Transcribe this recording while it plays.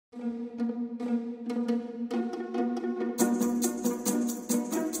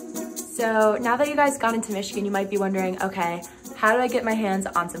So now that you guys got into Michigan, you might be wondering, okay, how do I get my hands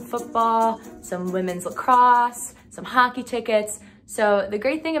on some football, some women's lacrosse, some hockey tickets? So the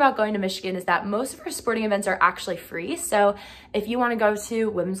great thing about going to Michigan is that most of our sporting events are actually free. So if you want to go to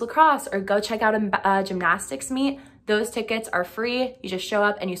women's lacrosse or go check out a gymnastics meet, those tickets are free. You just show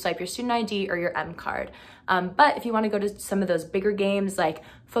up and you swipe your student ID or your M card. But if you want to go to some of those bigger games like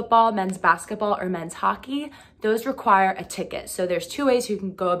football, men's basketball, or men's hockey, those require a ticket. So there's two ways you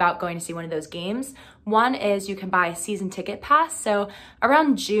can go about going to see one of those games. One is you can buy a season ticket pass. So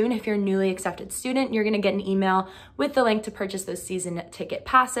around June, if you're a newly accepted student, you're going to get an email with the link to purchase those season ticket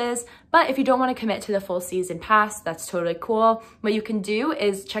passes. But if you don't want to commit to the full season pass, that's totally cool. What you can do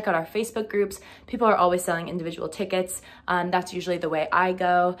is check out our Facebook groups. People are always selling individual tickets. That's usually the way I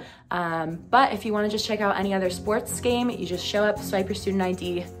go. But if you want to just check out any other sports game, you just show up, swipe your student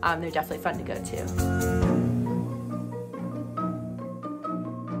ID. They're definitely fun to go to.